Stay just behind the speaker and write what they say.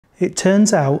It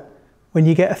turns out when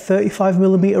you get a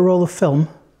 35mm roll of film,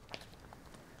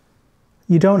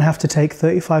 you don't have to take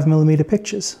 35mm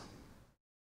pictures.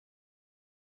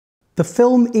 The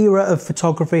film era of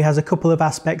photography has a couple of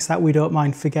aspects that we don't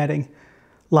mind forgetting,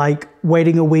 like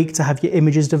waiting a week to have your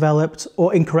images developed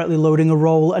or incorrectly loading a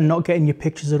roll and not getting your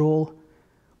pictures at all.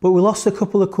 But we lost a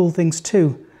couple of cool things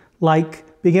too,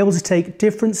 like being able to take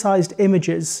different sized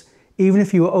images even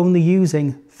if you were only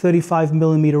using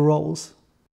 35mm rolls.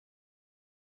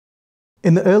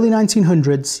 In the early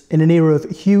 1900s, in an era of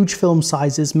huge film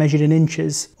sizes measured in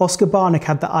inches, Oscar Barnack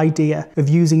had the idea of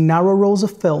using narrow rolls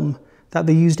of film that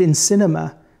they used in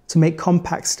cinema to make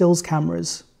compact stills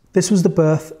cameras. This was the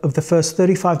birth of the first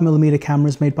 35mm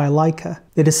cameras made by Leica.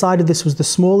 They decided this was the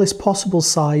smallest possible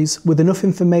size with enough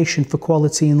information for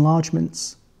quality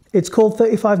enlargements. It's called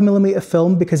 35mm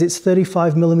film because it's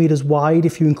 35mm wide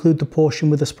if you include the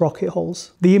portion with the sprocket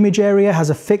holes. The image area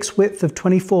has a fixed width of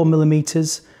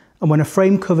 24mm, and when a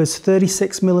frame covers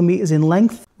 36mm in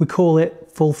length, we call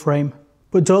it full frame.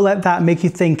 But don't let that make you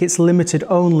think it's limited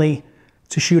only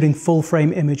to shooting full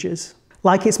frame images.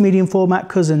 Like its medium format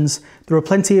cousins, there are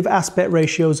plenty of aspect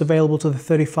ratios available to the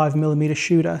 35mm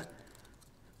shooter.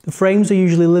 The frames are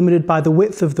usually limited by the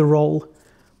width of the roll,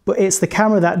 but it's the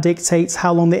camera that dictates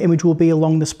how long the image will be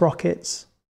along the sprockets.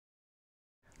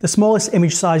 The smallest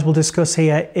image size we'll discuss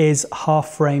here is half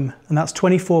frame, and that's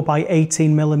 24 by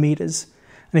 18mm.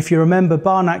 And if you remember,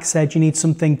 Barnack said you need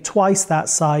something twice that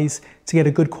size to get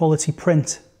a good quality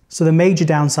print. So the major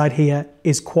downside here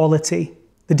is quality.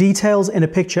 The details in a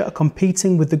picture are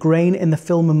competing with the grain in the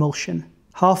film emulsion.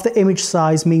 Half the image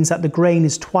size means that the grain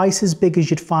is twice as big as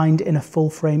you'd find in a full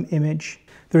frame image.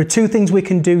 There are two things we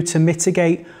can do to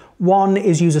mitigate. One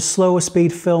is use a slower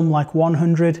speed film like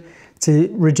 100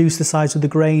 to reduce the size of the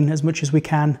grain as much as we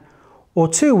can. Or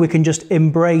two, we can just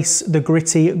embrace the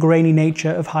gritty, grainy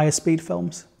nature of higher speed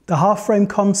films. The half frame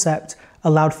concept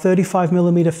allowed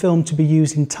 35mm film to be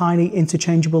used in tiny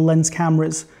interchangeable lens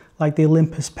cameras like the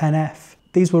Olympus Pen F.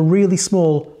 These were really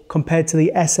small compared to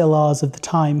the SLRs of the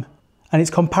time, and it's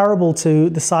comparable to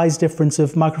the size difference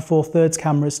of Micro Four Thirds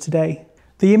cameras today.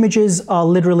 The images are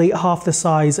literally half the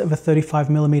size of a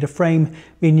 35mm frame,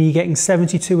 meaning you're getting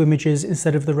 72 images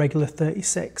instead of the regular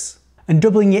 36. And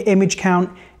doubling your image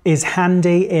count is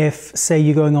handy if, say,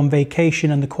 you're going on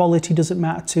vacation and the quality doesn't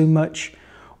matter too much,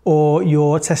 or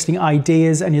you're testing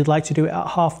ideas and you'd like to do it at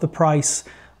half the price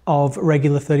of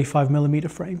regular 35mm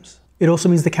frames. It also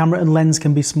means the camera and lens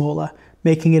can be smaller,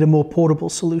 making it a more portable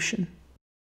solution.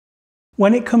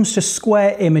 When it comes to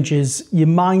square images, your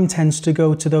mind tends to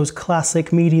go to those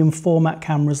classic medium format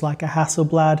cameras like a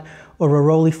Hasselblad or a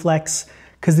Rolleiflex,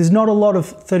 because there's not a lot of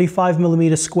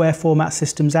 35mm square format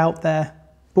systems out there.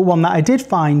 But one that I did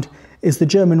find is the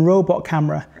German robot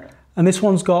camera. And this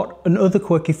one's got another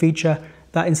quirky feature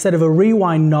that instead of a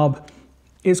rewind knob,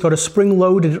 it's got a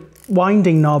spring-loaded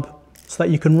winding knob so that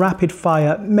you can rapid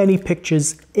fire many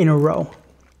pictures in a row.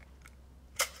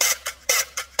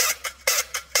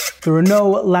 There are no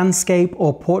landscape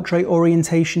or portrait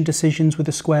orientation decisions with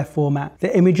the square format.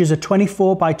 The images are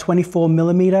 24 by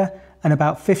 24mm and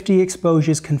about 50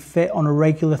 exposures can fit on a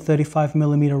regular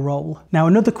 35mm roll. Now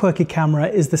another quirky camera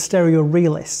is the Stereo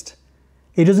Realist.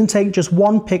 It doesn't take just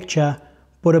one picture,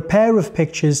 but a pair of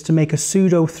pictures to make a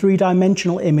pseudo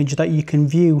three-dimensional image that you can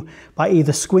view by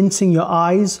either squinting your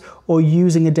eyes or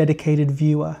using a dedicated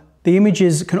viewer. The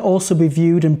images can also be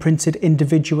viewed and printed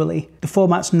individually. The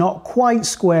format's not quite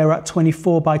square at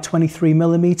 24 by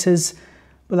 23mm,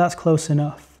 but that's close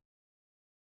enough.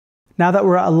 Now that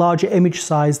we're at a larger image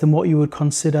size than what you would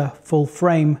consider full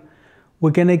frame,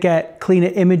 we're going to get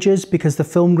cleaner images because the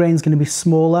film grain is going to be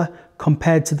smaller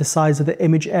compared to the size of the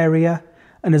image area.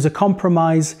 And as a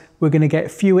compromise, we're going to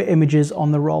get fewer images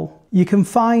on the roll. You can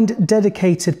find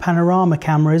dedicated panorama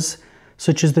cameras,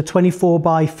 such as the 24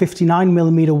 by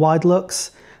 59mm wide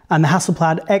lux and the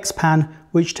Hasselblad X-Pan,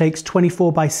 which takes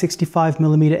 24 by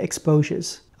 65mm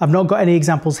exposures. I've not got any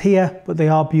examples here, but they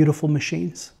are beautiful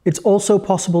machines. It's also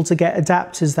possible to get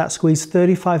adapters that squeeze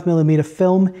 35mm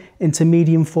film into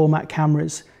medium format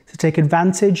cameras to take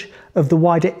advantage of the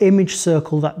wider image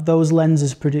circle that those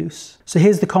lenses produce. So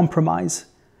here's the compromise.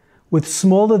 With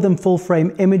smaller than full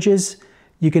frame images,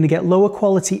 you're going to get lower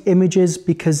quality images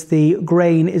because the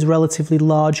grain is relatively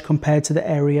large compared to the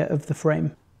area of the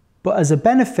frame. But as a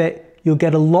benefit, you'll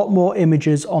get a lot more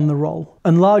images on the roll.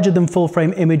 And larger than full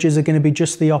frame images are going to be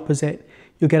just the opposite.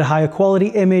 You'll get a higher quality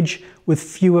image with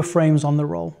fewer frames on the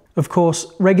roll. Of course,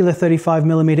 regular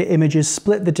 35mm images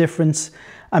split the difference,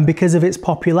 and because of its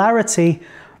popularity,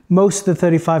 Most of the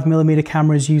 35mm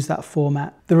cameras use that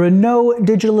format. There are no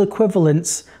digital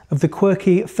equivalents of the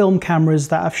quirky film cameras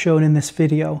that I've shown in this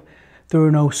video. There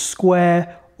are no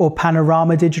square or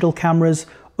panorama digital cameras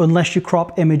unless you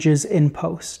crop images in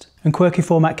post. And quirky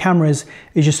format cameras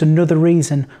is just another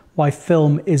reason why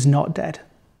film is not dead.